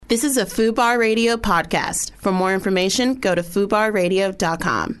This is a FUBAR Radio podcast. For more information, go to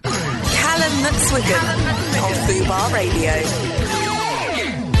FUBARradio.com. Callum McSwiggan on FUBAR Radio.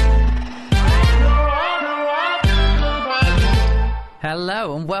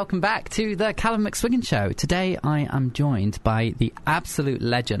 Hello and welcome back to the Callum McSwiggan Show. Today I am joined by the absolute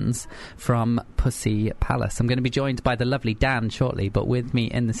legends from Pussy Palace. I'm going to be joined by the lovely Dan shortly, but with me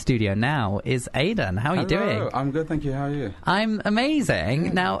in the studio now is Aidan. How are you doing? I'm good, thank you. How are you? I'm amazing.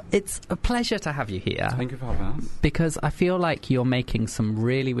 Yeah. Now, it's a pleasure to have you here. Thank you for having us. Because I feel like you're making some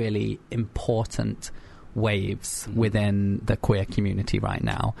really, really important waves within the queer community right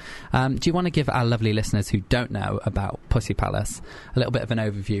now. Do you want to give our lovely listeners who don't know about Pussy Palace a little bit of an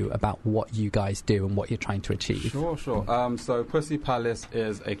overview about what you guys do and what you're trying to achieve? Sure. So Pussy Palace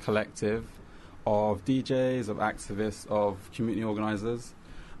is a collective of DJs, of activists, of community organisers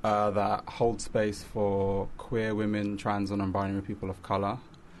that hold space for queer women, trans and non-binary people of colour.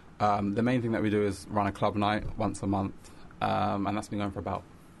 The main thing that we do is run a club night once a month, and that's been going for about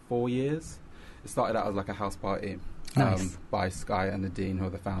 4 years. It started out as like a house party by Sky and Nadine, who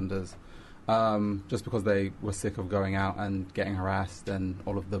are the founders, just because they were sick of going out and getting harassed and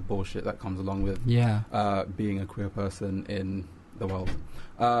all of the bullshit that comes along with being a queer person in the world.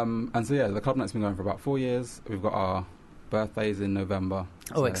 And so, the club night's been going for about 4 years. We've got our birthdays in November.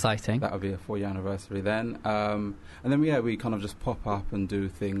 Oh, so exciting. That'll be a 4-year anniversary then. And then, we kind of just pop up and do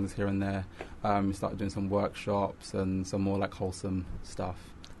things here and there. We started doing some workshops and some more like wholesome stuff.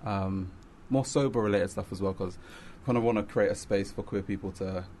 More sober-related stuff as well, because we kind of want to create a space for queer people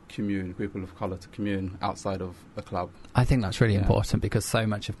to commune, people of colour to commune outside of the club. I think that's really important because so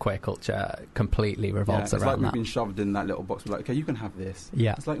much of queer culture completely revolves around that. It's like we've been shoved in that little box. We're like, okay, you can have this.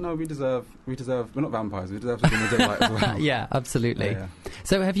 Yeah. It's like, no, we deserve. We're not vampires. We deserve something in the daylight as well. Yeah, absolutely.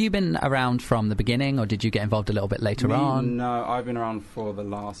 So have you been around from the beginning, or did you get involved a little bit later on? No, I've been around for the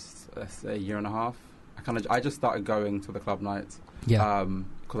last, let's say, year and a half. I just started going to the club nights. Yeah.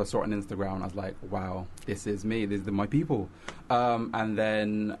 Because I saw it on Instagram and I was like, wow, this is me, these are my people. And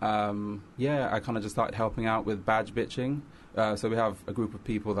then, I kind of just started helping out with badge bitching. So we have a group of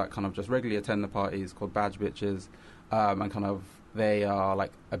people that kind of just regularly attend the parties called badge bitches. And kind of, they are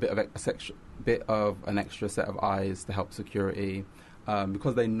like a bit of an extra set of eyes to help security.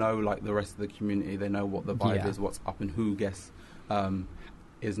 Because they know like the rest of the community, they know what the vibe is, what's up and who guests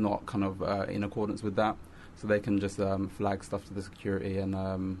is not kind of in accordance with that. So they can just flag stuff to the security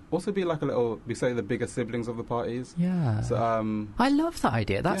and also be like we say the bigger siblings of the parties. Yeah. So I love that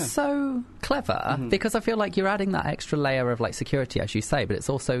idea. That's so clever because I feel like you're adding that extra layer of like security, as you say, but it's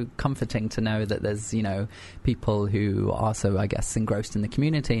also comforting to know that there's, people who are so, I guess, engrossed in the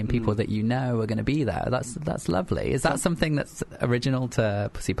community and people that are going to be there. That's lovely. Is that something that's original to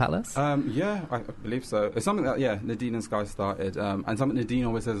Pussy Palace? Yeah, I believe so. It's something that, Nadine and Sky started. And something Nadine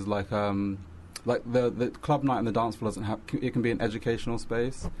always says is like the club night and the dance floor doesn't have. It can be an educational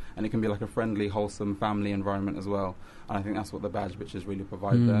space, and it can be like a friendly, wholesome family environment as well. And I think that's what the badge bitches really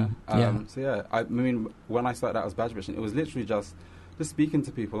provide there. I mean, when I started out as badge bitching, it was literally just speaking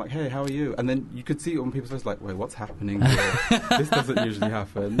to people like, "Hey, how are you?" And then you could see it on people's faces, like, "Wait, what's happening here? This doesn't usually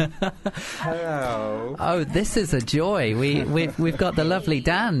happen." Hello. Oh, this is a joy. We've got the lovely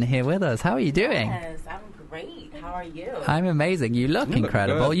Dan here with us. How are you doing? Yes, I'm great. How are you? I'm amazing. You look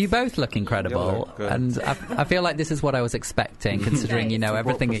incredible. Good. You both look incredible. And I feel like this is what I was expecting, considering,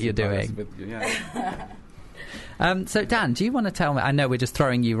 everything that you're doing. So, Dan, do you want to tell me, I know we're just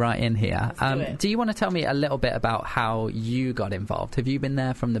throwing you right in here. Do you want to tell me a little bit about how you got involved? Have you been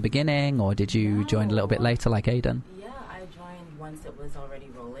there from the beginning, or did you join a little bit later like Aidan? Yeah, I joined once it was already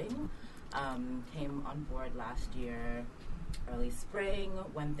rolling. Came on board last year, early spring,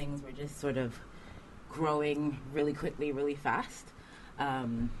 when things were just sort of growing really quickly, really fast. I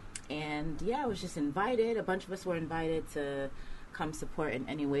was just invited. A bunch of us were invited to come support in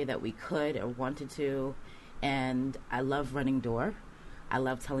any way that we could or wanted to. And I love running door. I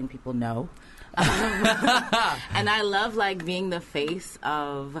love telling people no. And I love being the face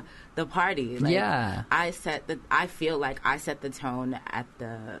of the party. I feel like I set the tone at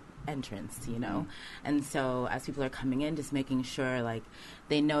the entrance, and so as people are coming in, just making sure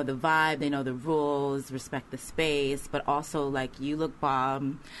they know the vibe, they know the rules, respect the space, but also you look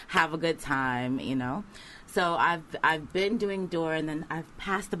bomb, have a good time, So I've been doing door, and then I've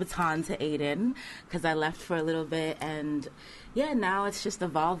passed the baton to Aidan because I left for a little bit, and now it's just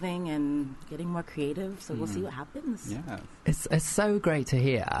evolving and getting more creative. So we'll see what happens. Yeah, it's so great to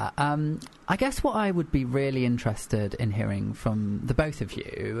hear. I guess what I would be really interested in hearing from the both of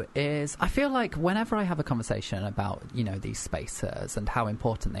you is, I feel like whenever I have a conversation about, these spaces and how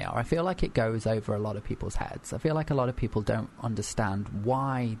important they are, I feel like it goes over a lot of people's heads. I feel like a lot of people don't understand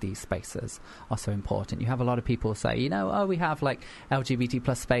why these spaces are so important. You have a lot of people say, we have like LGBT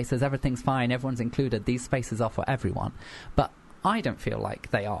plus spaces, everything's fine, everyone's included, these spaces are for everyone. But I don't feel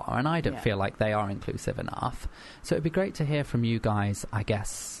like they are, and I don't feel like they are inclusive enough. So it'd be great to hear from you guys, I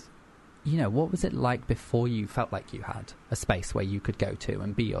guess. What was it like before you felt like you had a space where you could go to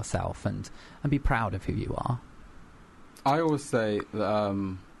and be yourself and be proud of who you are? I always say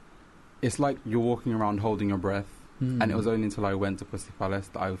that it's like you're walking around holding your breath, and it was only until I went to Pussy Palace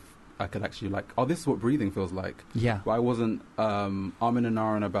that I could actually this is what breathing feels like. Yeah. But I wasn't in and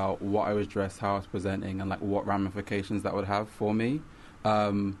ahhing about what I was dressed, how I was presenting, and like what ramifications that would have for me.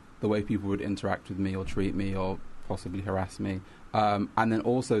 The way people would interact with me or treat me or possibly harass me. And then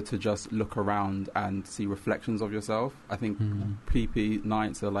also to just look around and see reflections of yourself. I think PP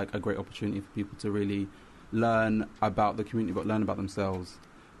nights are like a great opportunity for people to really learn about the community, but learn about themselves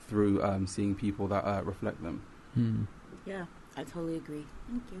through seeing people that reflect them. Yeah, I totally agree.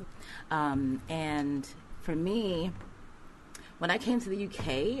 Thank you. And for me, when I came to the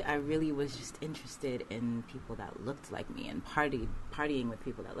UK, I really was just interested in people that looked like me and partying with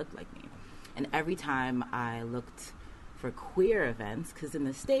people that looked like me. And every time I looked for queer events, because in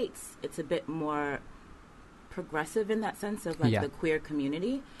the States it's a bit more progressive in that sense of the queer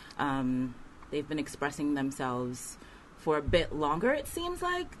community. They've been expressing themselves for a bit longer, it seems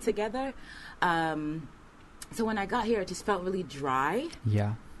like, together. So when I got here, it just felt really dry.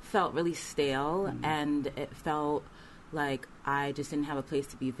 Yeah. Felt really stale, and it felt like I just didn't have a place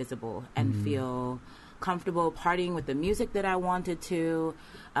to be visible and feel comfortable partying with the music that I wanted to,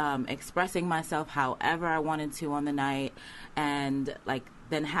 expressing myself however I wanted to on the night, and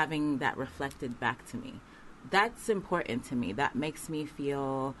then having that reflected back to me. That's important to me. That makes me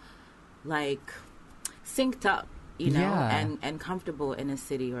feel synced up, and comfortable in a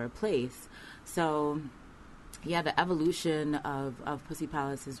city or a place. So the evolution of Pussy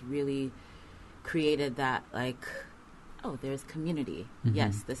Palace has really created that there's community.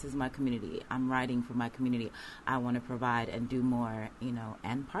 Yes, this is my community. I'm writing for my community. I want to provide and do more,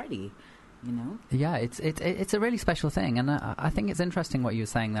 and party, Yeah, it's a really special thing. And I think it's interesting what you were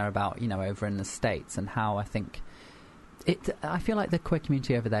saying there about, over in the States, and how I think I feel like the queer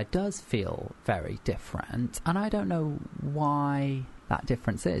community over there does feel very different. And I don't know why that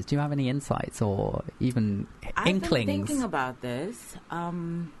difference is. Do you have any insights or even inklings? I've been thinking about this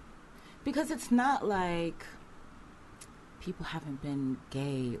because it's not like people haven't been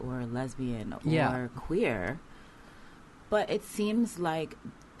gay or lesbian or queer, but it seems like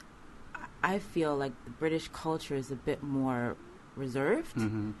I feel like the British culture is a bit more reserved.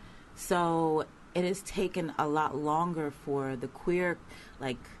 So it has taken a lot longer for the queer,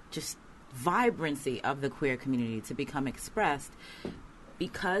 just vibrancy of the queer community to become expressed,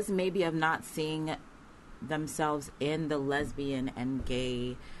 because maybe of not seeing themselves in the lesbian and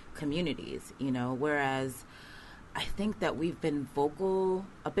gay communities, whereas I think that we've been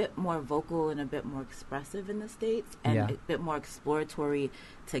a bit more vocal and a bit more expressive in the States, and a bit more exploratory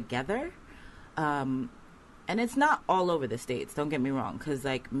together. And it's not all over the States, don't get me wrong, because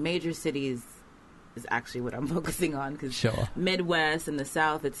major cities is actually what I'm focusing on, because Midwest and the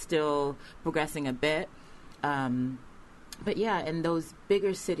South, it's still progressing a bit. But in those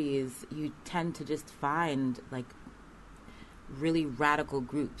bigger cities, you tend to just find really radical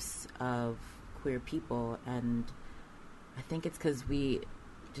groups of queer people, and I think it's because we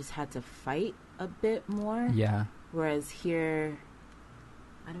just had to fight a bit more. Yeah. Whereas here,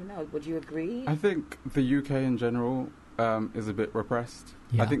 I don't know. Would you agree? I think the UK in general is a bit repressed.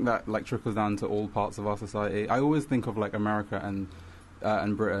 Yeah. I think that trickles down to all parts of our society. I always think of America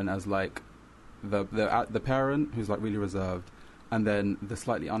and Britain as the parent who's really reserved, and then the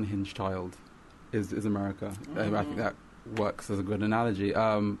slightly unhinged child is America. I think that works as a good analogy.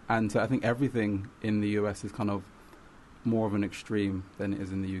 And so I think everything in the US is kind of more of an extreme than it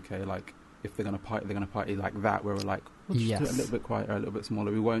is in the UK. If they're going to party, they're going to party like that, where we're we'll just do it a little bit quieter, a little bit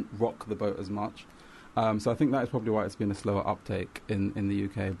smaller. We won't rock the boat as much. So I think that is probably why it's been a slower uptake in the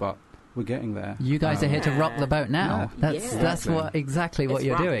UK, but we're getting there. You guys are here to rock the boat now. Yeah. That's exactly what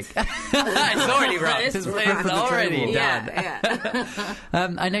you're doing. It's already rocked. It's already done. Yeah.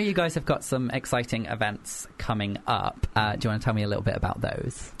 I know you guys have got some exciting events coming up. Do you want to tell me a little bit about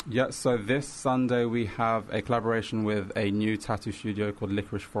those? Yeah, so this Sunday we have a collaboration with a new tattoo studio called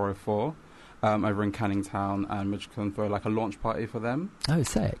Licorice 404. over in Canning Town, and we're just going to throw like a launch party for them. Oh,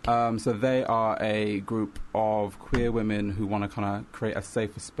 sick. So they are a group of queer women who want to kind of create a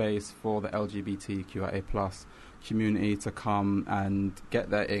safer space for the LGBTQIA+ community to come and get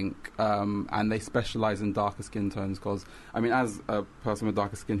their ink, and they specialize in darker skin tones because, I mean, as a person with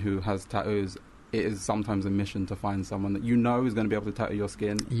darker skin who has tattoos, it is sometimes a mission to find someone that you know is going to be able to tattoo your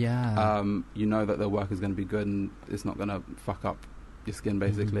skin. Yeah. You know that their work is going to be good and it's not going to fuck up your skin,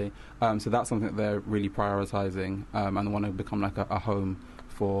 basically. So that's something that they're really prioritizing, and they want to become like a home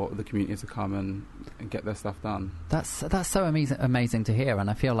for the community to come and get their stuff done. That's so amazing to hear, and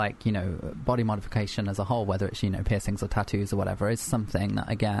I feel like, you know, body modification as a whole, whether it's, you know, piercings or tattoos or whatever, is something that,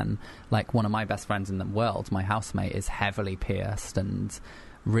 again, like one of my best friends in the world, my housemate, is heavily pierced and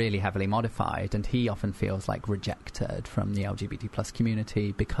really heavily modified, and he often feels like rejected from the LGBT+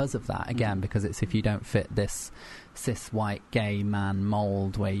 community because of that, again, because it's, if you don't fit this cis white gay man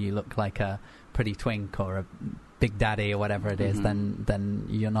mold where you look like a pretty twink or a big daddy or whatever it is, then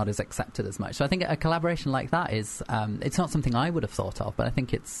you're not as accepted as much. So I think a collaboration like that is, it's not something I would have thought of, but I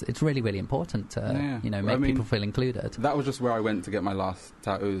think it's really, really important to you know, make people feel included. That was just where I went to get my last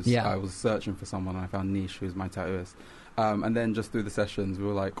tattoos. Yeah. I was searching for someone and I found Niche, who's my tattooist. And then just through the sessions, we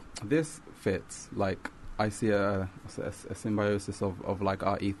were like, this fits. Like, I see a symbiosis of like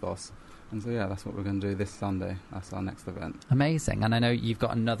our ethos. And so, yeah, that's what we're going to do this Sunday. That's our next event. Amazing. And I know you've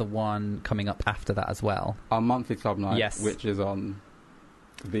got another one coming up after that as well. Our monthly club night, yes, which is on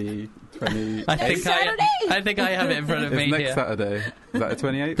the 28th. I think I have it in front of me here. It's next here. Saturday. Is that the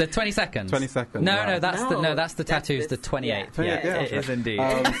 28th? The 22nd. 22nd. No, wow. no, that's the tattoos. The 28th. Yeah, it is indeed.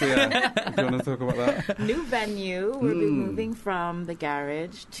 So yeah, do you want to talk about that? New venue. We'll be moving from the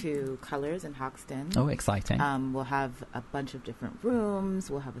Garage to Colors in Hoxton. Oh, exciting. We'll have a bunch of different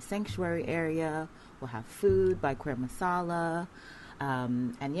rooms. We'll have a sanctuary area. We'll have food by Queer Masala.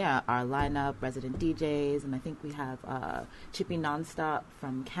 And yeah, our lineup, resident DJs, and I think we have Chippy Nonstop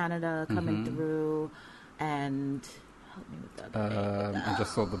from Canada coming through, and help me with that. I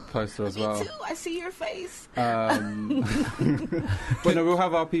just saw the poster as well. Me too. I see your face. But no, we'll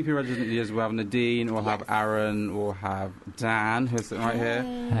have our PP resident DJs. We'll have Nadine. We'll have Aaron. We'll have Dan, who's sitting right here.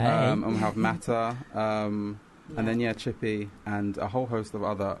 And we'll have Mata. And then, Chippy and a whole host of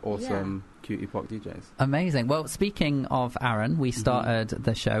other awesome cutie pop DJs. Amazing. Well, speaking of Aaron, we started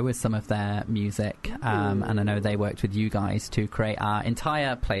the show with some of their music, and I know they worked with you guys to create our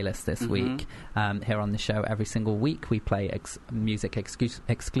entire playlist this week. Here on the show, every single week we play music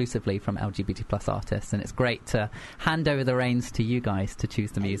exclusively from LGBT+ artists, and it's great to hand over the reins to you guys to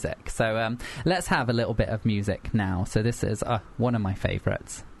choose the music. So let's have a little bit of music now. So this is one of my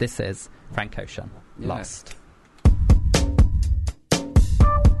favourites. This is Frank Ocean, Lost.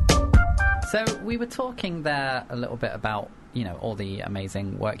 So we were talking there a little bit about, you know, all the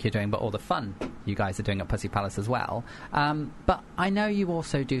amazing work you're doing, but all the fun you guys are doing at Pussy Palace as well. But I know you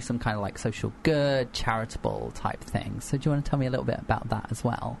also do some kind of like social good, charitable type things. So do you want to tell me a little bit about that as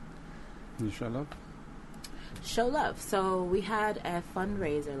well? You show love? Show love. So we had a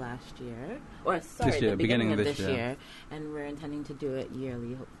fundraiser last year, or sorry, this year, the beginning of this year, and we're intending to do it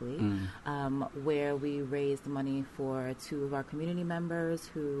yearly, hopefully, where we raised money for 2 of our community members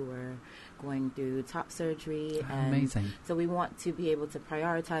who were going through top surgery. And amazing. So we want to be able to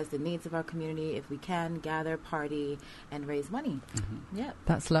prioritize the needs of our community if we can, gather, party, and raise money. Yeah,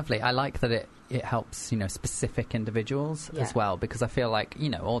 that's lovely. I like that it helps, you know, specific individuals as well, because I feel like, you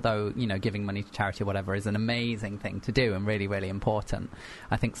know, although, you know, giving money to charity or whatever is an amazing thing to do and really, really important,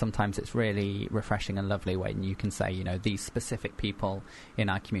 I think sometimes it's really refreshing and lovely when you can say, you know, these specific people in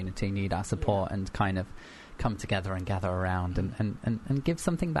our community need our support and kind of come together and gather around and give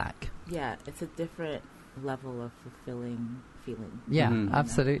something back. Yeah, it's a different level of fulfilling feeling. Yeah,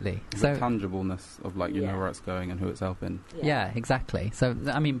 absolutely. So the tangibleness of, like, you know where it's going and who it's helping. Yeah, exactly. So,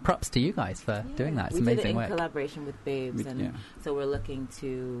 I mean, props to you guys for doing that. It's amazing work. We did it in collaboration with Babes, and so we're looking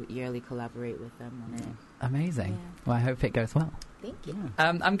to yearly collaborate with them on it. Amazing. Well, I hope it goes well. Thank you.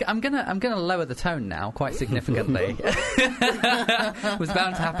 I'm gonna lower the tone now quite significantly. It was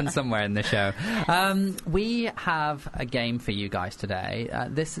bound to happen somewhere in the show. We have a game for you guys today.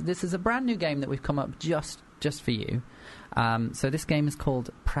 This is a brand new game that we've come up just for you. So this game is called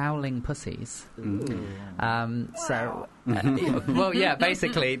Prowling Pussies. Well, yeah,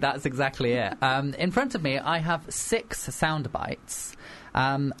 basically that's exactly it. In front of me, I have 6 sound bites,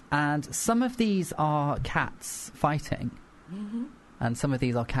 and some of these are cats fighting. and some of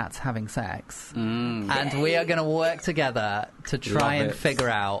these are cats having sex. And we are going to work together to try and figure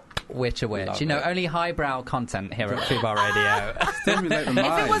out which are which. Only highbrow content here at Fubar Radio. Stimulate the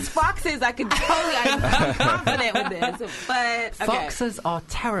mind. If it was foxes, I could I'm confident with this. But foxes are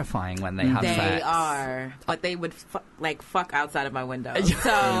terrifying when they have sex. They are, but they would fuck outside of my window.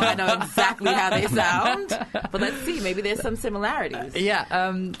 So I know exactly how they sound. But let's see, maybe there's some similarities. Yeah.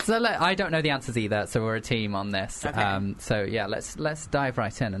 I don't know the answers either. So we're a team on this. Okay. Let's dive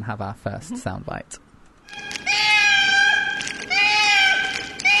right in and have our first soundbite.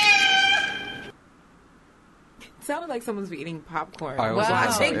 It sounded like someone's eating popcorn. I was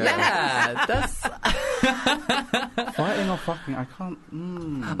watching that. That's fighting or fucking. I can't.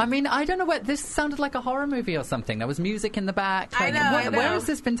 I mean, I don't know what this sounded like a horror movie or something. There was music in the back. I know. Where has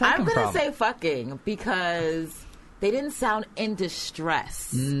this been taken from? I'm gonna say fucking because they didn't sound in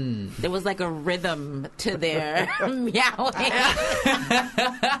distress. There was like a rhythm to their meowing. Yeah,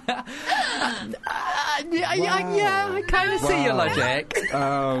 I kind of see your logic.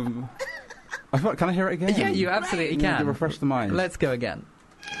 Can I hear it again? Yeah, you absolutely can. To refresh the mind. Let's go again.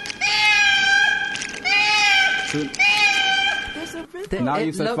 There's a rhythm. Now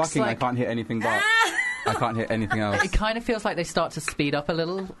you said fucking, I can't hear anything but. I can't hear anything else. It kind of feels like they start to speed up a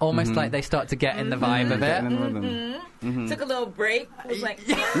little, almost like they start to get in the vibe of it. Took a little break. Was like,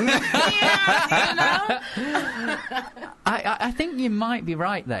 I think you might be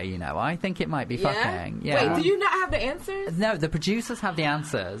right there. I think it might be fucking. Yeah. Wait, do you not have the answers? No, the producers have the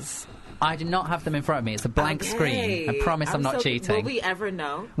answers. I do not have them in front of me. It's a blank screen. I promise I'm not cheating. Will we ever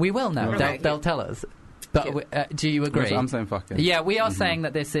know? We will know. Okay. They'll tell us. But do you agree? I'm saying fucking. Yeah, we are saying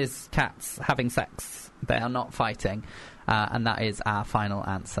that this is cats having sex. They are not fighting. And that is our final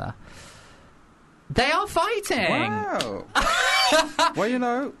answer. They are fighting! Wow. Well, you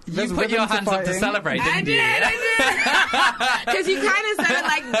put your hands up to celebrate, didn't you? I did. Because you kind of said it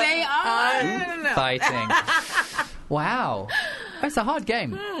like they are. Fighting. Wow. It's a hard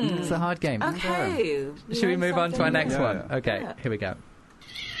game. It's a hard game. Okay. Should we move on to our next one? Yeah. Okay, here we go.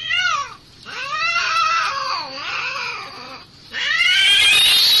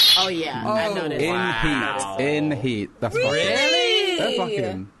 Oh, yeah. I noticed. In heat. That's Really? They're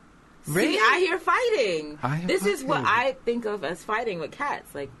fucking. Really? See, I hear fighting. This is what fighting. I think of as fighting with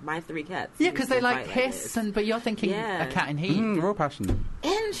cats, like my 3 cats. Yeah, because they hiss, but you're thinking a cat in heat. Real passion.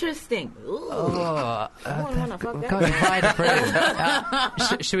 Interesting. Ooh. Oh, I wouldn't want to fuck that. God, right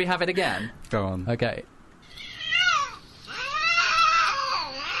through. Should we have it again? Go on. Okay.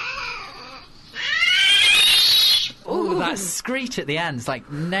 Ooh, that screech at the end is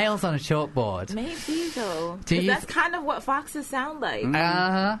like nails on a chalkboard. Maybe though, because that's kind of what foxes sound like.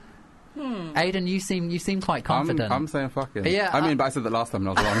 Aidan, you seem quite confident. I'm saying fucking. Yeah, I mean, but I said that last time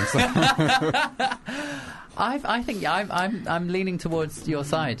and I was wrong. So. I think I'm leaning towards your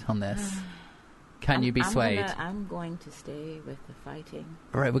side on this. Can you be swayed? I'm going to stay with the fighting.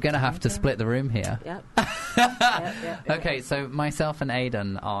 All right, we're going to have to split the room here. Yep. Okay, so myself and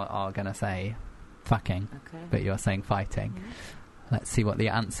Aidan are going to say fucking, but you're saying fighting. Let's see what the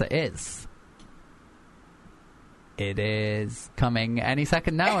answer is. It is coming any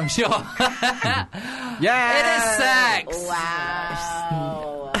second now, I'm sure. Yeah, it is sex.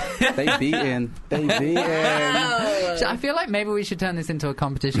 Wow. They beaten. I feel like maybe we should turn this into a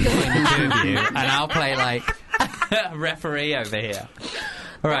competition between the two of you, and I'll play like a referee over here.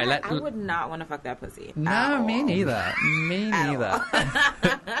 All right, I would not want to fuck that pussy. No, me neither.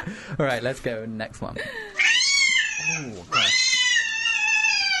 All right, let's go next one. Oh, gosh.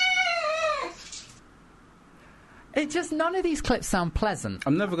 It just, none of these clips sound pleasant.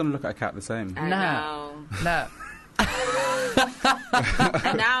 I'm never going to look at a cat the same. I know. No.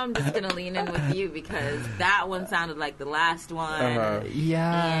 And now I'm just going to lean in with you because that one sounded like the last one.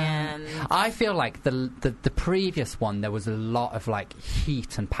 Yeah. And I feel like the previous one, there was a lot of like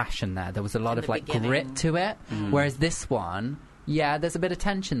heat and passion there. There was a lot of like grit to it. Whereas this one, there's a bit of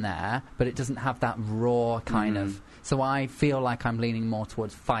tension there, but it doesn't have that raw kind of... So I feel like I'm leaning more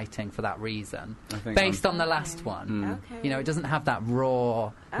towards fighting for that reason. Based on the last one. Okay. It doesn't have that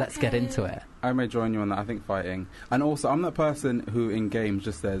raw, let's get into it. I may join you on that. I think fighting. And also, I'm that person who in games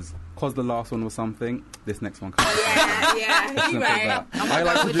just says, because the last one was something, this next one comes. Yeah, you're right. I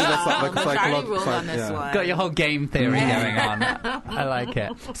like to do the psychological side. Got your whole game theory going on. I like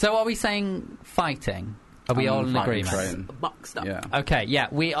it. So are we saying fighting? Are we all in agreement? Boxed up. Yeah. Okay,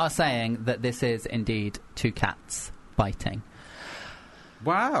 we are saying that this is indeed 2 cats fighting.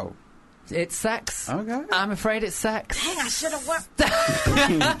 Wow. It's sex. Okay. I'm afraid it's sex. Dang, I should have worked.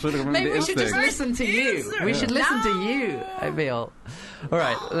 Maybe we should just listen to you. We should listen to you, I feel. All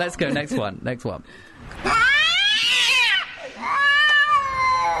right, let's go. Next one.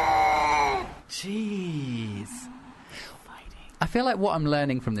 Jeez. I feel like what I'm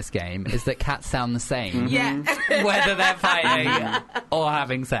learning from this game is that cats sound the same. Yeah. Whether they're fighting or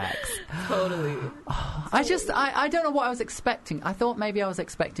having sex. Totally. I don't know what I was expecting. I thought maybe I was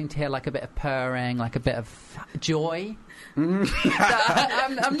expecting to hear like a bit of purring, like a bit of joy. I'm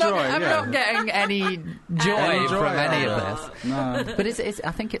not getting any joy from any of this. No. But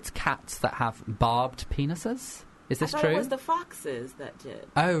I think it's cats that have barbed penises. Is this I thought true? It was the foxes that did.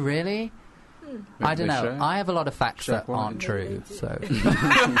 Oh, really? I don't know. I have a lot of facts that aren't true. So.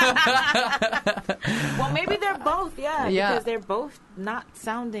 Well, maybe they're both, Yeah. because they're both not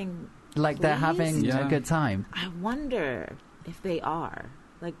sounding like they're having a good time. I wonder if they are.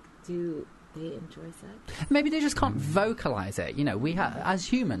 Like, do they enjoy sex? Maybe they just can't vocalize it. You know, we as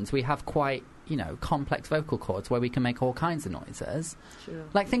humans, we have quite, complex vocal cords where we can make all kinds of noises. True.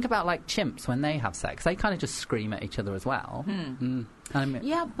 Like, think about, like, chimps when they have sex. They kind of just scream at each other as well.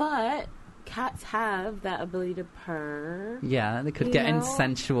 Yeah, but cats have that ability to purr. Yeah, they could get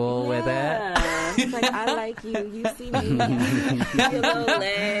insensual with it. It's like, I like you. You see me. Your little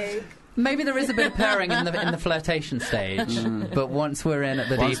leg. Maybe there is a bit of purring in the flirtation stage, but once we're in at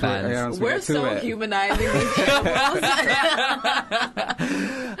the deep end, we're so humanizing these animals.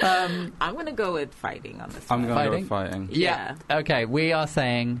 I'm going to go with fighting on this one. I'm going to go with fighting. Yeah. Okay, we are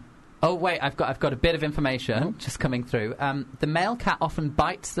saying... Oh, wait, I've got a bit of information just coming through. The male cat often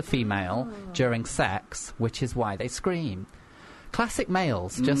bites the female during sex, which is why they scream. Classic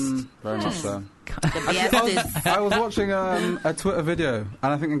males, just... Very much so. I was watching a Twitter video,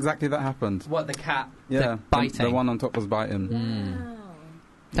 and I think exactly that happened. What, the cat biting? The one on top was biting.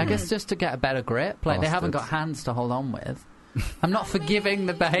 I guess just to get a better grip. Like, they haven't got hands to hold on with. I'm not forgiving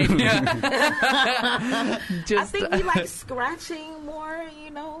the behaviour. I think we like scratching more,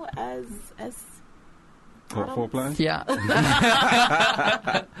 as foreplay? Yeah.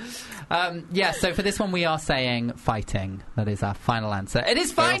 So for this one we are saying fighting. That is our final answer. It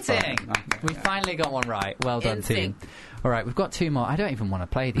is fighting! We finally got one right. Well done, team. All right, we've got two more. I don't even want to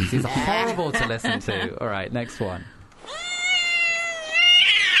play these. These are horrible to listen to. All right, next one.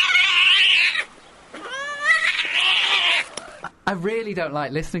 I really don't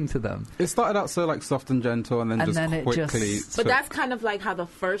like listening to them. It started out so soft and gentle, and then quickly. But that's kind of like how the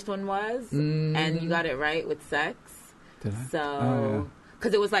first one was, and you got it right with sex. Did I? So,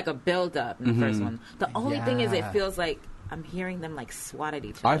 because it was like a build-up in the first one. The only thing is, it feels like I'm hearing them swat at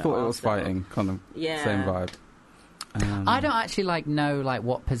each other. I thought it was fighting, kind of same vibe. I don't actually know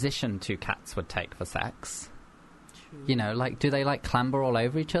what position two cats would take for sex. True. Do they clamber all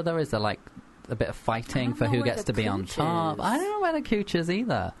over each other? Is there a bit of fighting for who gets to be on top? I don't know where the cooch is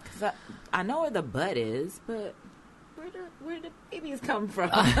either. I know where the butt is, but where do babies come from?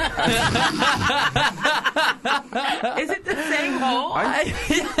 Is it the same hole?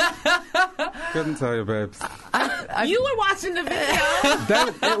 Couldn't tell you, babes. You were watching the video.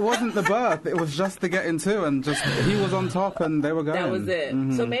 It wasn't the birth. It was just the getting to, and just he was on top, and they were going. That was it.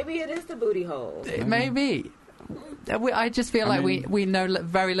 So maybe it is the booty hole. Maybe. I just feel we know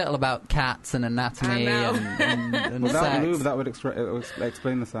very little about cats and anatomy and without sex. move, that would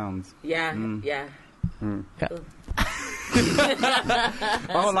explain the sounds. Yeah.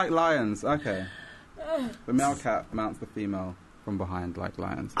 Oh, like lions. Okay. The male cat mounts the female from behind, like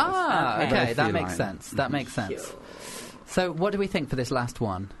lions. Okay, that makes sense. That makes sense. So, what do we think for this last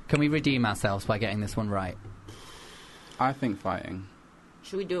one? Can we redeem ourselves by getting this one right? I think fighting.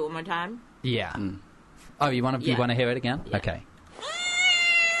 Should we do it one more time? Yeah. Oh, you want to hear it again? Yeah. Okay.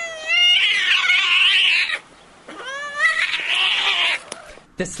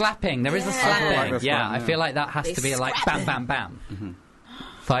 The slapping. There is a slapping. I feel like that has to be bam, bam, bam.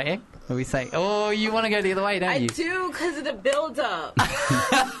 Fighting? Or we say, you want to go the other way, don't you? I do, because of the build-up. All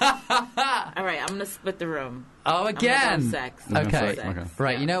right, I'm going to split the room. Oh, again? Sex. Okay.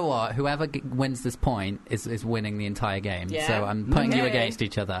 Right, you know what? Whoever wins this point is winning the entire game. Yeah. So I'm putting you against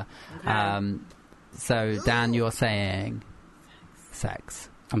each other. Okay. So, Dan, you're saying sex.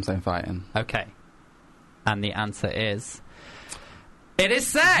 I'm saying fighting. Okay. And the answer is... It is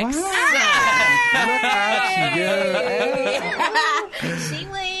sex! Look at you. She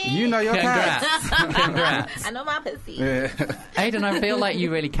wins. You know your cat. Congrats. I know my pussy. Yeah. Aidan, I feel like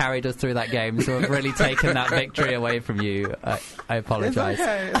you really carried us through that game, so I've really taken that victory away from you. I apologise.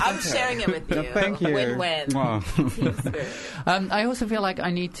 Okay. I'm sharing it with you. Thank you. Win-win. Wow. Team spirit. I also feel like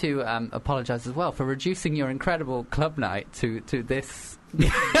I need to apologise as well for reducing your incredible club night to this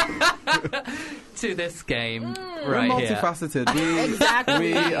to this game We're right multifaceted.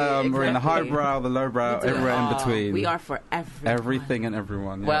 Exactly. We're in the highbrow, the lowbrow, everywhere in between. We are for everyone. Everything and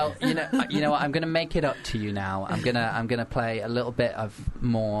everyone. Yeah. Well, you know what? I'm going to make it up to you now. I'm gonna play a little bit of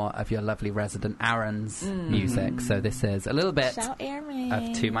more of your lovely resident Aaron's music. So this is a little bit Shout Aaron.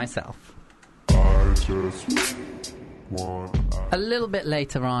 of To Myself. I just A little bit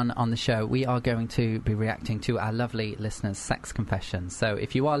later on the show, we are going to be reacting to our lovely listeners' sex confessions. So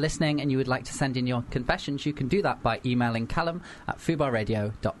if you are listening and you would like to send in your confessions, you can do that by emailing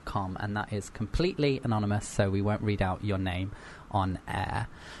callum@fubarradio.com, and that is completely anonymous, so we won't read out your name on air.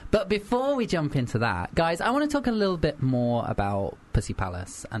 But before we jump into that, guys, I want to talk a little bit more about Pussy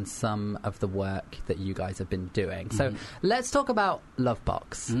Palace and some of the work that you guys have been doing. So let's talk about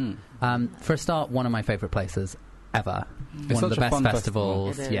Lovebox. For a start, one of my favourite places ever. It's one of such the a best fun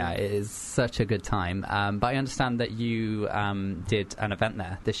festivals. festival. Yeah, it is such a good time. But I understand that you did an event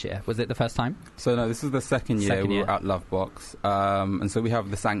there this year. Was it the first time? So no, this is the second year we year. were at Lovebox, and so we have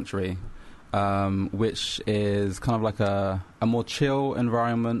the Sanctuary, which is kind of like a more chill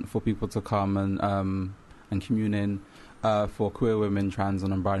environment for people to come and commune in for queer women, trans and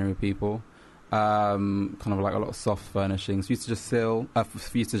non-binary people. Kind of like a lot of soft furnishings. For you to just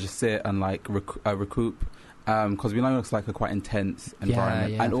sit and like recoup. Because we know it's like a quite intense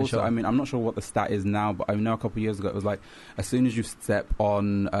environment. Yeah, and also, sure. I mean, I'm not sure what the stat is now, but I know a couple of years ago it was like as soon as you step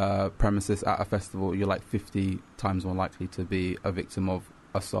on premises at a festival, you're like 50 times more likely to be a victim of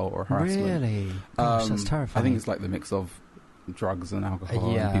assault or harassment. Really? Gosh, that's terrifying. I think it's like the mix of drugs and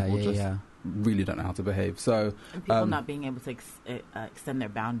alcohol, and people just really don't know how to behave. So And people not being able to extend their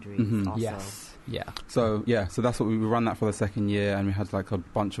boundaries also. Yes. Yeah. So that's what we run that for the second year, and we had like a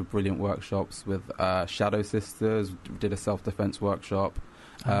bunch of brilliant workshops with Shadow Sisters. We did a self-defense workshop.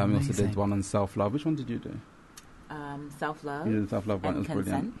 We also did one on self-love. Which one did you do? Self-love. You did the self-love one. It and was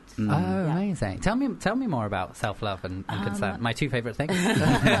brilliant. consent. Oh, Yeah. amazing. Tell me more about self-love and consent. My two favourite things.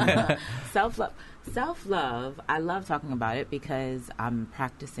 Self-love, I love talking about it because I'm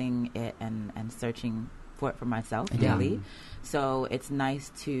practicing it and searching for it for myself daily. So it's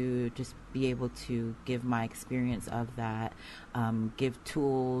nice to just be able to give my experience of that, give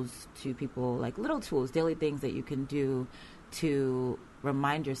tools to people, like little tools, daily things that you can do to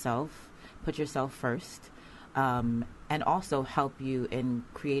remind yourself, put yourself first, and also help you in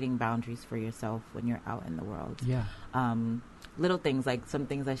creating boundaries for yourself when you're out in the world. Yeah. Little things, like some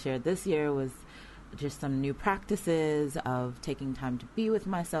things I shared this year was just some new practices of taking time to be with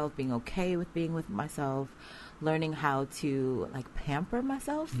myself, being okay with being with myself, learning how to like pamper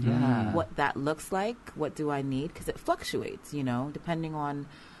myself, what that looks like, what do I need, because it fluctuates, depending on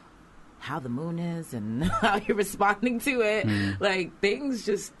how the moon is and how you're responding to it. Like things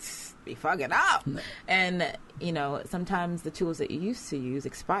just be fucking up, and sometimes the tools that you used to use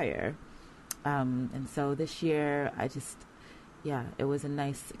expire, and so this year it was a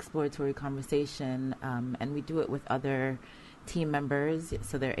nice exploratory conversation, and we do it with other team members,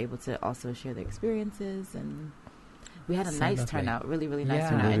 so they're able to also share their experiences, and we had a nice turnout, really, really nice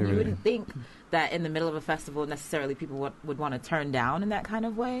turnout. And you wouldn't think that in the middle of a festival necessarily people would want to turn down in that kind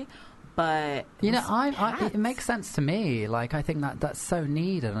of way, but it makes sense to me. Like, I think that's so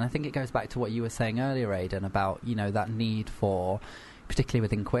needed, and I think it goes back to what you were saying earlier, Aidan, about that need for, particularly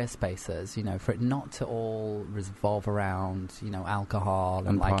within queer spaces, for it not to all revolve around, alcohol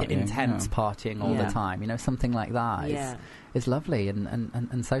and like partying, intense partying all the time. Something like that is lovely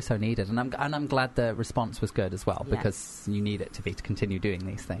and so needed. And I'm glad the response was good as well, because you need it to be to continue doing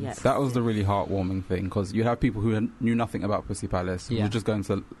these things. Yes. That was the really heartwarming thing, because you have people who knew nothing about Pussy Palace, who were just going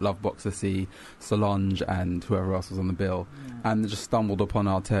to Lovebox to see Solange and whoever else was on the bill, and just stumbled upon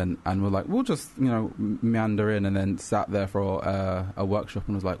our tent and were like, we'll just meander in, and then sat there for a workshop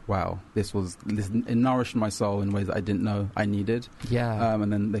and was like, wow, this it nourished my soul in ways that I didn't know I needed.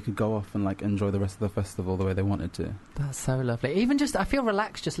 And then they could go off and like enjoy the rest of the festival the way they wanted to. That's so lovely. Even just, I feel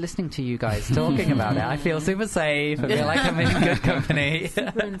relaxed just listening to you guys talking about it. I feel super safe. I feel like I'm in good company.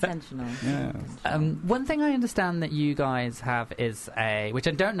 Super intentional. One thing I understand that you guys have is which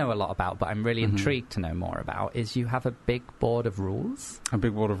I don't know a lot about, but I'm really intrigued to know more about, is you have a big board of rules. A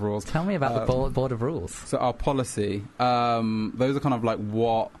big board of rules. Tell me about the board of rules. So our policy, those are kind of like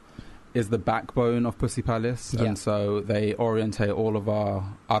what is the backbone of Pussy Palace, and so they orientate all of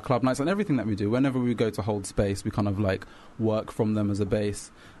our club nights and everything that we do. Whenever we go to hold space, we kind of like work from them as a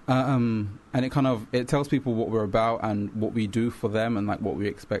base, and it tells people what we're about and what we do for them and like what we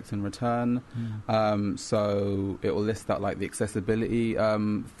expect in return. So it will list out like the accessibility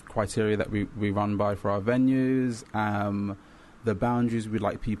criteria that we run by for our venues. the boundaries we'd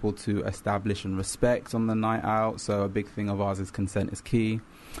like people to establish and respect on the night out. So a big thing of ours is consent is key.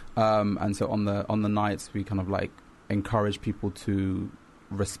 And so on the nights, we kind of like encourage people to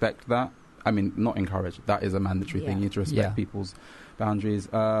respect that. I mean, not encourage. That is a mandatory thing. You need to respect people's boundaries.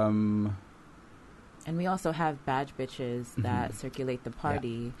 And we also have badge bitches that circulate the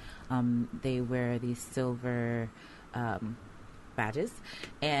party. They wear these silver badges.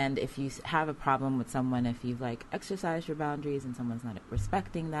 And if you have a problem with someone, if you've like exercised your boundaries and someone's not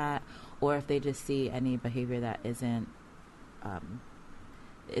respecting that, or if they just see any behavior that isn't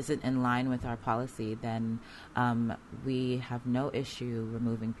in line with our policy, then we have no issue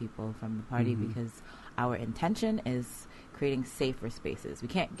removing people from the party because our intention is creating safer spaces. We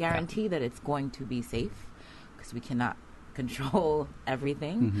can't guarantee that it's going to be safe because we cannot control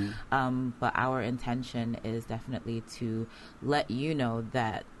everything. But our intention is definitely to let you know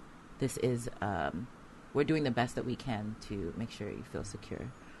that this is, we're doing the best that we can to make sure you feel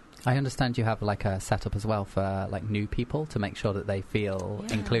secure. I understand you have like a setup as well for like new people to make sure that they feel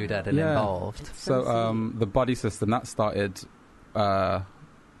included and involved. So the buddy system that started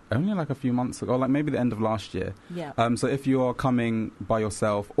only like a few months ago, like maybe the end of last year. So if you are coming by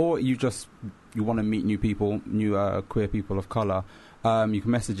yourself, or you want to meet new people, new queer people of colour, you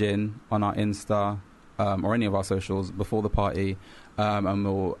can message in on our Insta or any of our socials before the party, and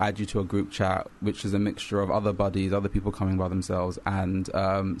we'll add you to a group chat, which is a mixture of other buddies, other people coming by themselves, and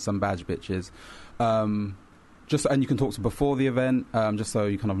some badge bitches. And you can talk to before the event, just so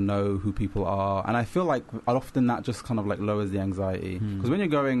you kind of know who people are. And I feel like often that just kind of like lowers the anxiety. Because when you're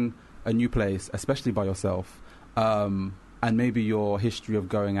going a new place, especially by yourself, and maybe your history of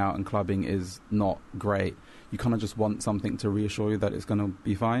going out and clubbing is not great, you kind of just want something to reassure you that it's going to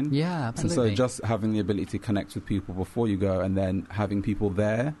be fine. Yeah, absolutely. And so just having the ability to connect with people before you go, and then having people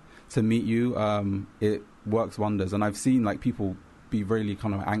there to meet you, it works wonders. And I've seen like people be really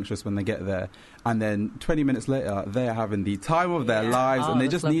kind of anxious when they get there, and then 20 minutes later they're having the time of their lives, and they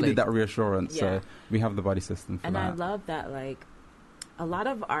just needed that reassurance. So we have the buddy system for that. And I love that, like, a lot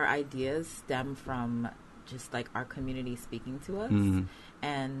of our ideas stem from just like our community speaking to us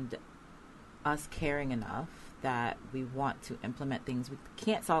and us caring enough that we want to implement things. We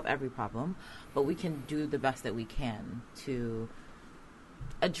can't solve every problem, but we can do the best that we can to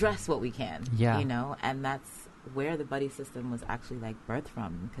address what we can, you know, and that's where the buddy system was actually like birthed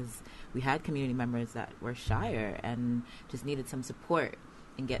from, because we had community members that were shyer and just needed some support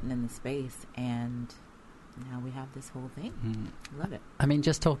in getting in the space, and now we have this whole thing. Love it. I mean,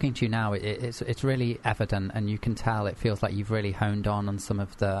 just talking to you now, it's really evident, and you can tell it feels like you've really honed on some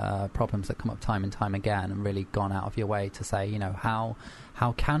of the problems that come up time and time again, and really gone out of your way to say, you know, how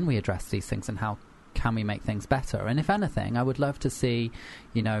can we address these things, and how can we make things better? And if anything, I would love to see,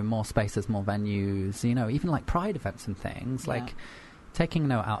 you know, more spaces, more venues, you know, even like pride events and things, like taking a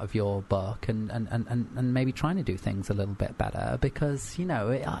note out of your book and maybe trying to do things a little bit better, because, you know,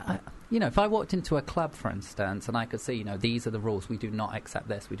 if I walked into a club, for instance, and I could see, you know, these are the rules, we do not accept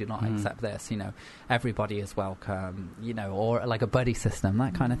this, we do not accept this, you know, everybody is welcome, you know, or like a buddy system,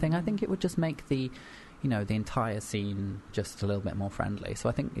 that kind of thing, I think it would just make the entire scene just a little bit more friendly. So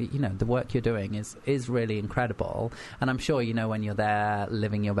I think, you know, the work you're doing is really incredible. And I'm sure, you know, when you're there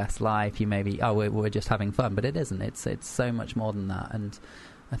living your best life, you may be, we're just having fun, but it isn't. It's so much more than that. And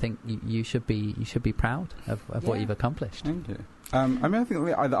I think you should be proud of what you've accomplished. Thank you. I mean, I think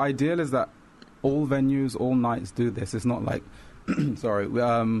the ideal is that all venues, all nights do this. It's not like, sorry,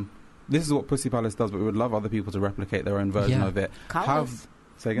 this is what Pussy Palace does, but we would love other people to replicate their own version of it.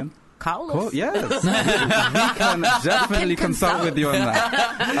 Say again? Cool. Yes. We can definitely consult with you on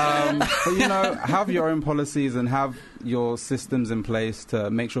that. But, you know, have your own policies and have your systems in place to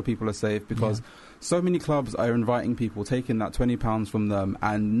make sure people are safe, because so many clubs are inviting people, taking that £20 from them,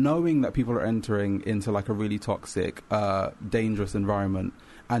 and knowing that people are entering into like a really toxic, dangerous environment,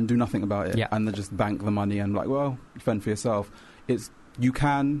 and do nothing about it. And they just bank the money and like, well, fend for yourself. You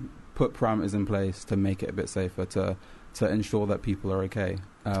can put parameters in place to make it a bit safer, to ensure that people are okay.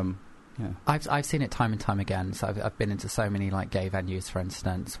 I've seen it time and time again. So I've been into so many like gay venues, for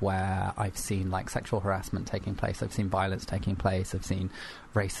instance, where I've seen like sexual harassment taking place. I've seen violence taking place. I've seen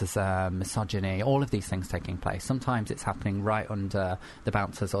racism, misogyny, all of these things taking place. Sometimes it's happening right under the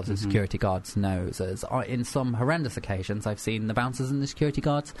bouncers or the security guards' noses. In some horrendous occasions, I've seen the bouncers and the security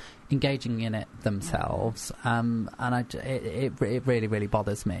guards engaging in it themselves, and it really, really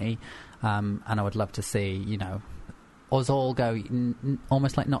bothers me. And I would love to see, you know, us all go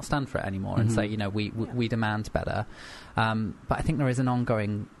almost like not stand for it anymore and say, you know, we demand better. But I think there is an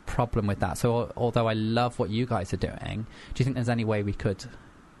ongoing problem with that. So although I love what you guys are doing, do you think there's any way we could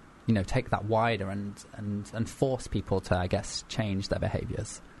take that wider and force people to, I guess, change their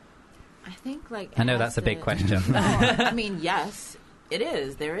behaviors? I think, I know that's a big question. No, I mean, yes, it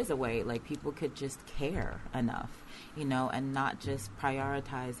is. There is a way. People could just care enough, and not just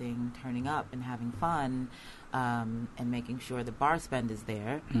prioritizing turning up and having fun, and making sure the bar spend is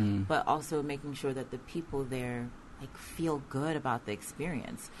there, but also making sure that the people there feel good about the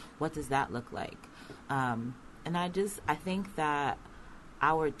experience. What does that look like? And I think that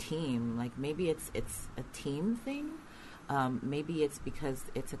our team, maybe it's a team thing. Maybe it's because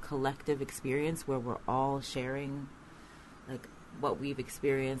it's a collective experience where we're all sharing what we've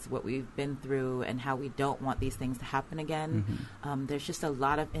experienced, what we've been through, and how we don't want these things to happen again. There's just a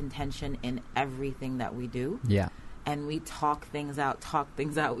lot of intention in everything that we do. Yeah. And we talk things out,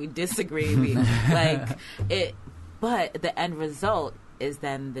 we disagree, but the end result is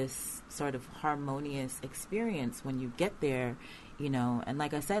then this sort of harmonious experience when you get there, and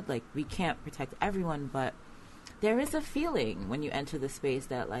like I said, we can't protect everyone, but there is a feeling when you enter the space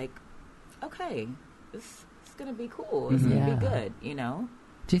that okay, it's going to be cool. It's going to be good,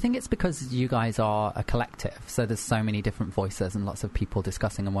 Do you think it's because you guys are a collective, so there's so many different voices and lots of people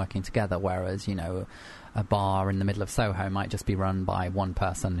discussing and working together, whereas, a bar in the middle of Soho might just be run by one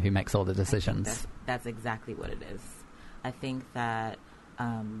person who makes all the decisions? That's exactly what it is. I think that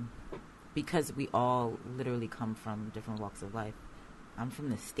because we all literally come from different walks of life. I'm from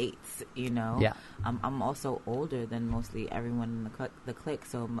the States, Yeah. I'm also older than mostly everyone in the clique,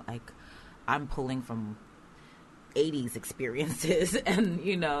 so I'm pulling from 80s experiences, and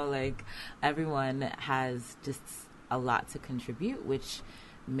everyone has just a lot to contribute, which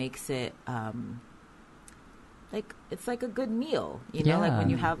makes it it's like a good meal, when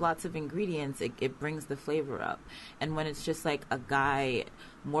you have lots of ingredients, it brings the flavor up. And when it's just a guy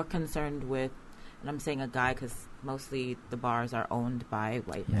more concerned with, and I'm saying a guy because mostly the bars are owned by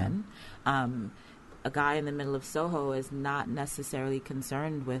white men, a guy in the middle of Soho is not necessarily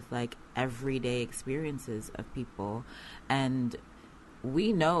concerned with everyday experiences of people. And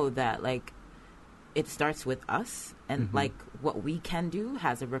we know that it starts with us, and what we can do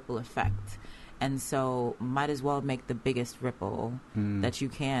has a ripple effect. And so might as well make the biggest ripple that you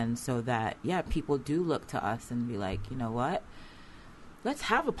can, so that, people do look to us and be you know what? Let's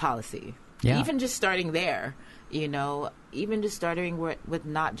have a policy. Yeah. Even just starting there, even just starting with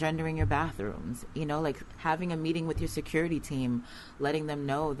not gendering your bathrooms, having a meeting with your security team, letting them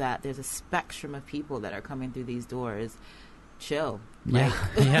know that there's a spectrum of people that are coming through these doors. Chill. Yeah,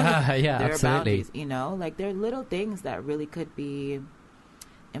 yeah, there absolutely. Are boundaries, there are little things that really could be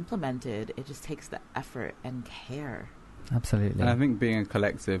implemented. It just takes the effort and care. Absolutely. And I think being a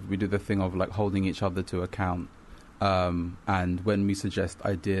collective, we do the thing of holding each other to account. And when we suggest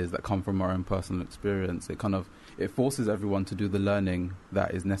ideas that come from our own personal experience, it forces everyone to do the learning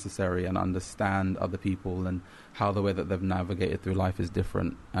that is necessary and understand other people and how the way that they've navigated through life is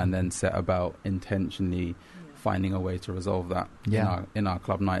different, and then set about intentionally finding a way to resolve that in our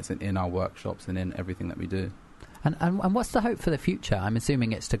club nights and in our workshops and in everything that we do. And what's the hope for the future? I'm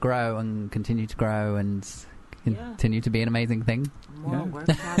assuming it's to grow and continue to grow and continue to be an amazing thing. More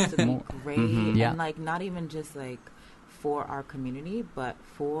workshops would be great. And not even just for our community, but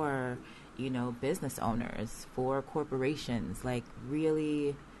for business owners, for corporations,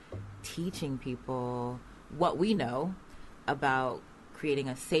 really teaching people what we know about creating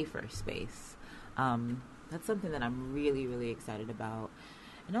a safer space. That's something that I'm really, really excited about.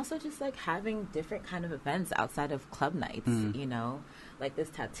 And also just having different kind of events outside of club nights, this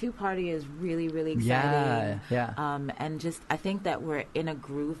tattoo party is really, really exciting. Yeah. And just, I think that we're in a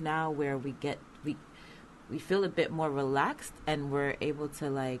groove now where we feel a bit more relaxed, and we're able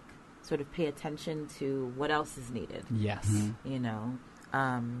to sort of pay attention to what else is needed. Yes.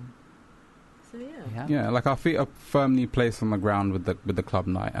 So our feet are firmly placed on the ground with the club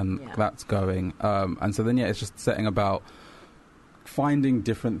night, and that's going. And so then it's just setting about finding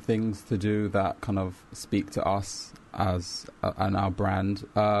different things to do that kind of speak to us as and our brand,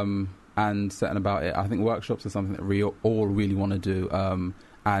 and setting about it. I think workshops are something that we all really want to do,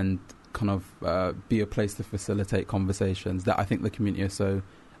 and kind of be a place to facilitate conversations that I think the community is so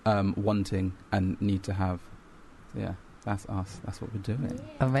wanting and need to have. Yeah, that's us. That's what we're doing.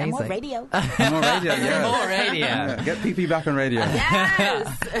 Yeah. Amazing. And more radio. More radio, yes. More radio. Yeah. Get PP back on radio.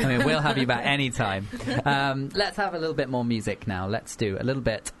 Yes! I mean, we'll have you back anytime. Let's have a little bit more music now. Let's do a little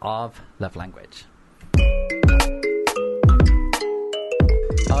bit of Love Language.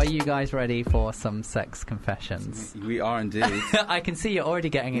 Are you guys ready for some sex confessions? We are indeed. I can see you're already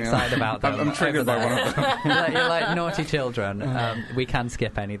getting excited about them. I'm triggered by one of them. You're like naughty children. We can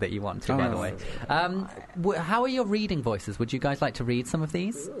skip any that you want to, by the way. How are your reading voices? Would you guys like to read some of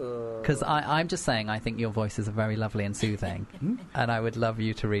these? Because I'm just saying, I think your voices are very lovely and soothing, and I would love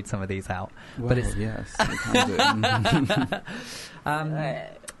you to read some of these out. Well, but it's yes, we can do.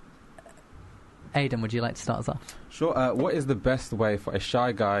 Aidan, would you like to start us off? Sure. What is the best way for a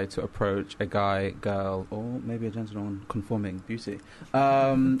shy guy to approach a guy, girl, or maybe a gentleman conforming beauty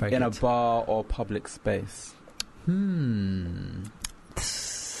in a bar or public space? Do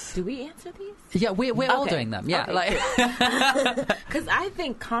we answer these? Yeah, we're all doing them. Yeah, because I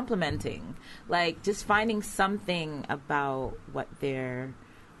think complimenting, like just finding something about what they're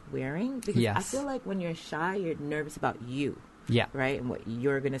wearing. Because I feel like when you're shy, you're nervous about you. Yeah. Right? And what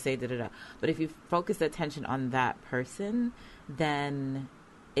you're going to say, da-da-da. But if you focus the attention on that person, then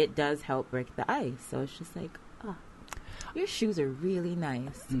it does help break the ice. So it's just like, oh, your shoes are really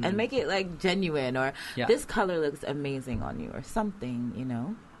nice. And make it like genuine, or this color looks amazing on you, or something, you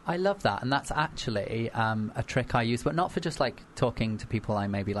know? I love that, and that's actually a trick I use, but not for just like talking to people I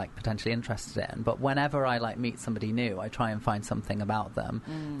may be like potentially interested in, but whenever I like meet somebody new, I try and find something about them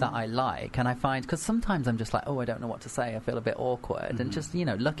that I like, and I find, because sometimes I'm just like, oh, I don't know what to say, I feel a bit awkward, and just, you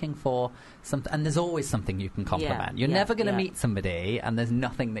know, looking for something, and there's always something you can compliment. You're never going to meet somebody and there's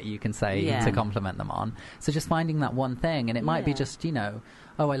nothing that you can say to compliment them on, so just finding that one thing, and it might be just, you know,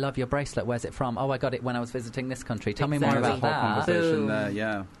 oh, I love your bracelet. Where's it from? Oh, I got it when I was visiting this country. Tell me more about that. Conversation there,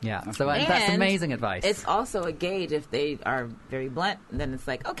 yeah. So that's amazing advice. It's also a gauge if they are very blunt. Then it's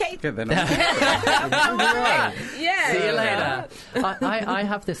like, okay, yeah, see you later. I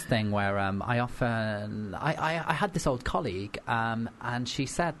have this thing where I had this old colleague, and she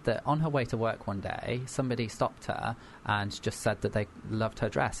said that on her way to work one day, somebody stopped her and just said that they loved her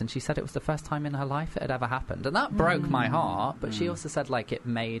dress, and she said it was the first time in her life it had ever happened, and that broke my heart. But she also said like it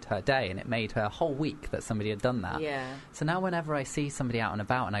made her day, and it made her whole week that somebody had done that. So now whenever I see somebody out and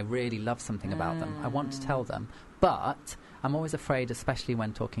about and I really love something about them, I want to tell them, but I'm always afraid, especially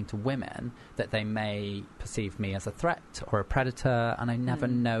when talking to women, that they may perceive me as a threat or a predator, and I never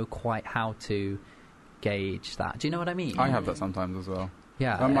know quite how to gauge that. Do you know what I mean? I have that sometimes as well.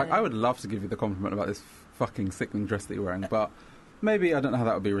 Yeah. I'm like, I would love to give you the compliment about this fucking sickening dress that you're wearing, but maybe I don't know how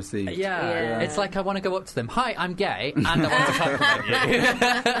that would be received. Yeah. It's like I want to go up to them, hi, I'm gay, and I want to compliment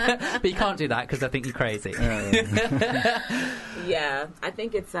you. But you can't do that because I think you're crazy. Yeah, I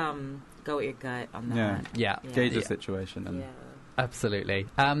think it's go with your gut on that. Yeah. Gauge the situation. And absolutely.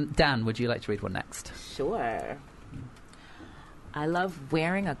 Dan, would you like to read one next? Sure. I love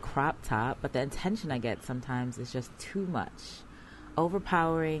wearing a crop top, but the attention I get sometimes is just too much.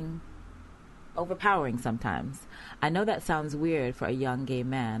 Overpowering sometimes. I know that sounds weird for a young gay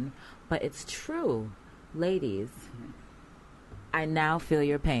man, but it's true. Ladies, I now feel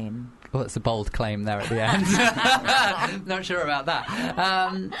your pain. Well, it's a bold claim there at the end. Not sure about that.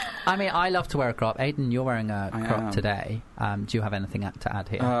 I mean, I love to wear a crop. Aidan, you're wearing a crop today. Do you have anything to add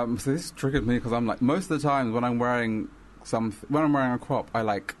here? So this triggered me because I'm like, most of the times when I'm wearing a crop,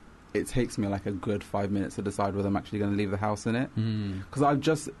 it takes me like a good 5 minutes to decide whether I'm actually going to leave the house in it.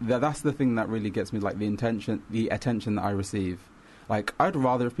 Because that's the thing that really gets me, like the attention that I receive. Like, I'd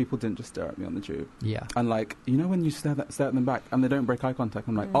rather if people didn't just stare at me on the tube. Yeah. And like, you know when you stare at them back and they don't break eye contact,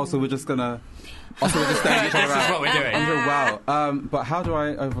 I'm like, so we're just gonna... Also, we're just staring at each other. This is what we're doing. I'm like, wow. But how do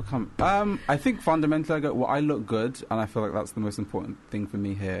I overcome? I think fundamentally I go, well, I look good, and I feel like that's the most important thing for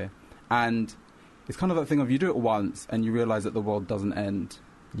me here. And it's kind of that thing of you do it once and you realise that the world doesn't end.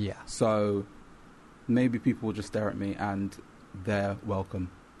 Yeah. So maybe people will just stare at me and they're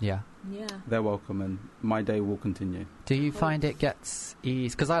welcome. Yeah. Yeah. They're welcome, and my day will continue. Do you find it gets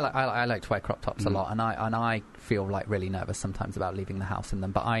easy? Because I like to wear crop tops a lot, and I feel like really nervous sometimes about leaving the house in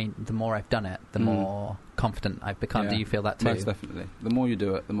them. But the more I've done it, the more confident I've become. Yeah. Do you feel that too? Most definitely. The more you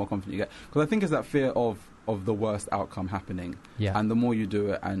do it, the more confident you get. Because I think it's that fear of the worst outcome happening. Yeah. And the more you do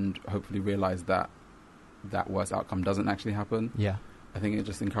it, and hopefully realise that worst outcome doesn't actually happen. Yeah. I think it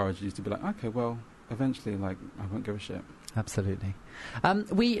just encourages you to be like, okay, well, eventually, like, I won't give a shit. Absolutely.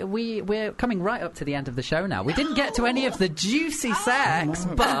 We're coming right up to the end of the show now. We didn't get to any of the juicy sex,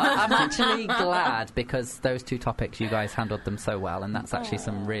 but I'm actually glad because those two topics, you guys handled them so well, and that's actually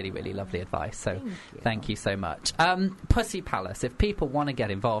some really, really lovely advice. So thank you so much. Pussy Palace, if people want to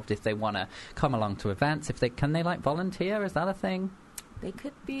get involved, if they want to come along to events, can they like volunteer? Is that a thing? They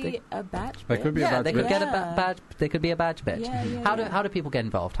could be a badge bitch. They could be a badge bitch. They could get a badge. They could be a badge bitch. How do people get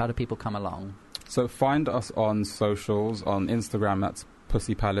involved? How do people come along? So find us on socials. On Instagram, that's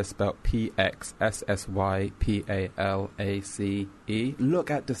Pussy Palace, spelled PXSSYPALACE.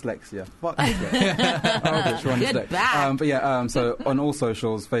 Look at dyslexia. Fuck dyslexia. But yeah, so on all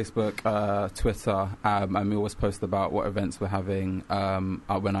socials, Facebook, Twitter, and we always post about what events we're having,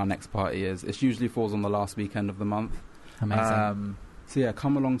 when our next party is. It usually falls on the last weekend of the month. Amazing. So yeah,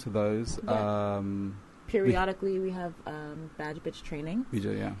 come along to those. Yeah. Periodically, we have badge bitch training. We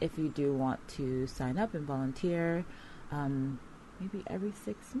do, yeah. If you do want to sign up and volunteer, maybe every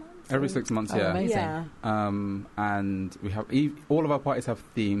 6 months. Every 6 months, yeah. Amazing. Yeah. And we have all of our parties have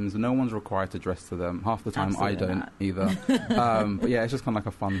themes. No one's required to dress to them. Half the time, Absolutely I don't not. either. But yeah, it's just kind of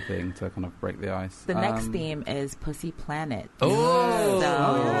like a fun thing to kind of break the ice. The next theme is Pussy Planet. Oh,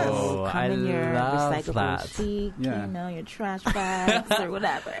 so come in your love recyclable that. chic, Yeah. your trash bags or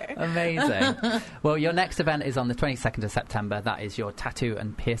whatever. Amazing. Well, your next event is on the 22nd of September. That is your tattoo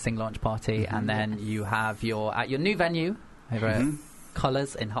and piercing launch party. And then you have at your new venue over at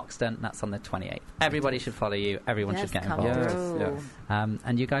Colours in Hoxton. That's on the 28th. Everybody should follow you. Everyone should get come involved. through. Yes.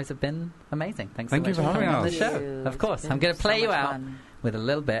 And you guys have been amazing. Thanks Thank so you much for having coming on the us. show. Thank you. Of course. It's I'm going to been play so you much out fun. with a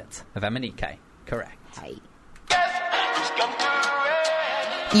little bit of Emanike. Correct. Hey.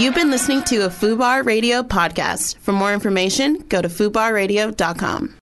 You've been listening to a FUBAR Radio podcast. For more information, go to FUBARradio.com.